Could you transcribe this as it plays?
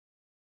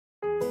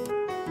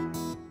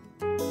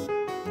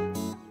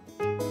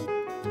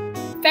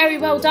Very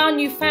well done,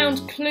 you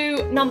found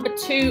clue number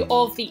 2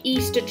 of the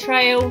Easter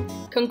Trail.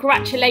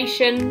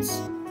 Congratulations.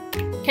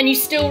 Can you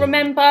still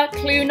remember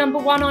clue number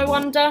 1, I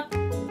wonder?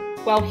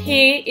 Well,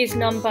 here is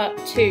number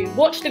 2.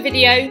 Watch the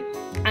video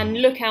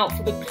and look out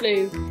for the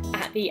clue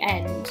at the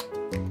end.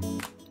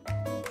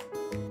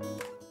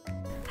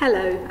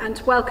 Hello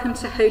and welcome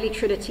to Holy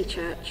Trinity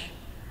Church.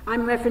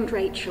 I'm Reverend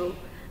Rachel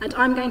and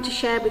I'm going to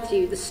share with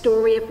you the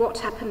story of what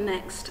happened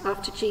next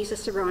after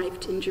Jesus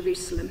arrived in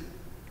Jerusalem.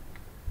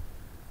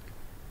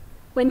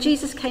 When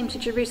Jesus came to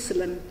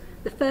Jerusalem,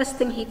 the first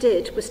thing he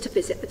did was to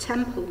visit the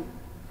temple.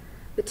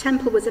 The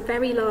temple was a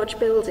very large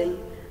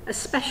building, a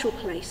special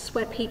place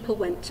where people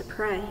went to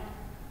pray.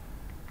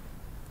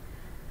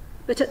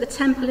 But at the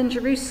temple in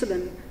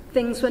Jerusalem,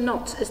 things were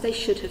not as they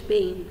should have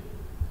been.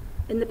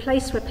 In the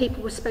place where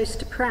people were supposed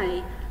to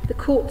pray, the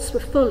courts were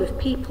full of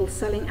people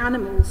selling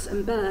animals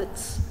and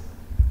birds.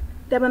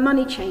 There were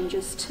money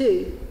changers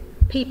too,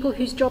 people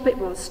whose job it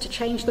was to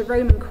change the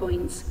Roman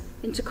coins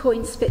into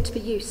coins fit for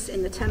use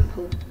in the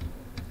temple.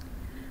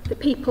 The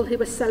people who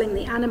were selling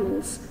the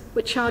animals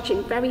were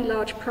charging very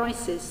large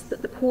prices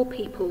that the poor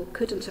people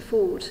couldn't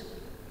afford.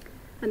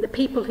 And the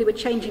people who were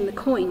changing the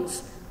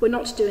coins were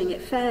not doing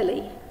it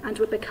fairly and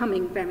were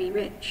becoming very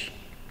rich.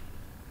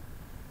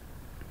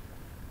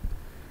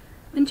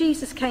 When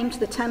Jesus came to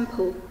the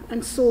temple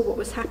and saw what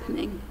was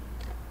happening,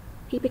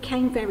 he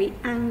became very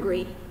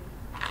angry.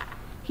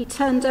 He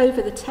turned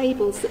over the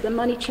tables that the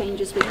money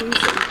changers were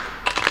using,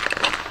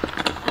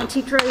 and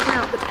he drove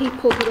out the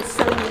people who were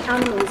selling the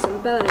animals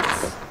and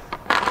birds.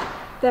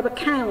 There were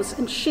cows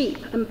and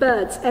sheep and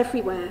birds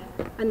everywhere,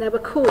 and there were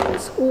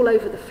coins all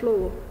over the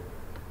floor.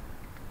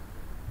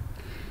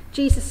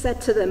 Jesus said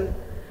to them,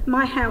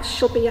 "My house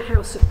shall be a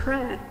house of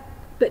prayer,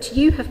 but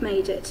you have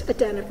made it a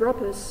den of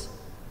robbers."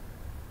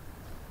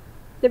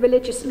 The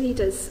religious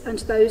leaders and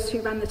those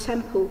who ran the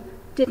temple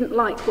didn't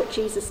like what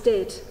Jesus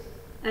did,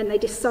 and they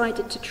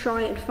decided to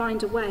try and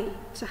find a way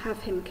to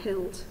have him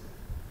killed.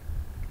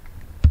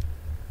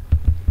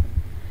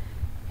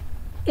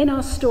 In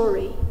our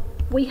story,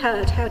 we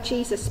heard how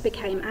Jesus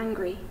became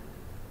angry.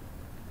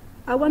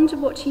 I wonder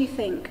what you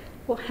think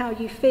or how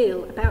you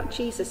feel about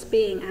Jesus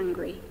being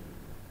angry.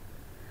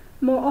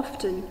 More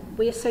often,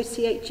 we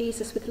associate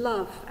Jesus with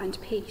love and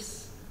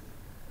peace.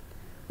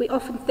 We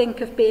often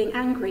think of being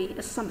angry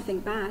as something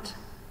bad.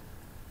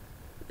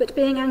 But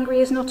being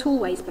angry is not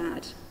always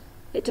bad.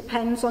 It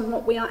depends on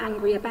what we are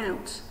angry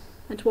about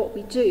and what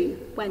we do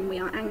when we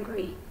are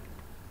angry.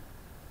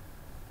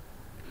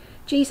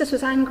 Jesus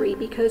was angry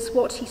because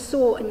what he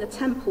saw in the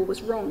temple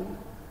was wrong.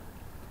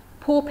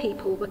 Poor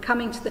people were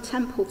coming to the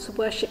temple to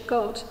worship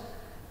God,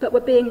 but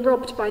were being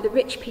robbed by the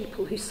rich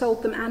people who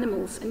sold them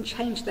animals and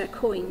changed their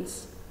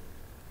coins.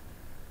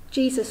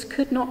 Jesus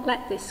could not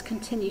let this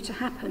continue to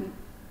happen,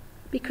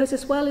 because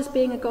as well as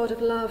being a God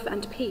of love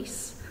and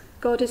peace,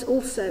 God is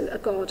also a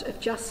God of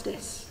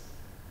justice.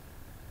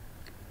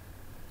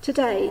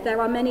 Today,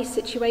 there are many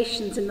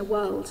situations in the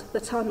world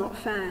that are not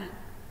fair.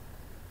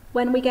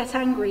 When we get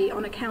angry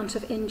on account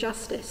of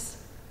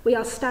injustice, we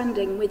are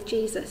standing with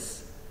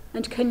Jesus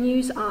and can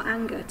use our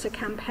anger to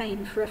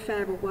campaign for a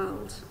fairer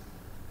world.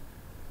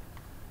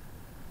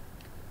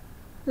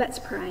 Let's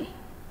pray.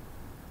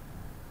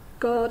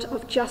 God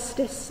of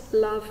justice,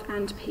 love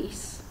and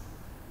peace,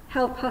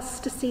 help us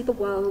to see the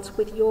world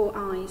with your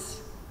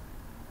eyes.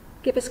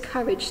 Give us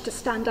courage to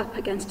stand up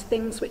against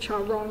things which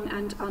are wrong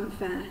and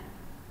unfair.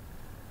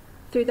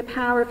 Through the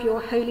power of your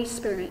Holy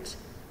Spirit,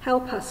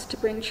 help us to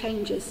bring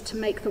changes to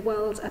make the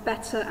world a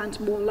better and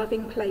more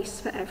loving place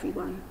for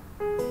everyone.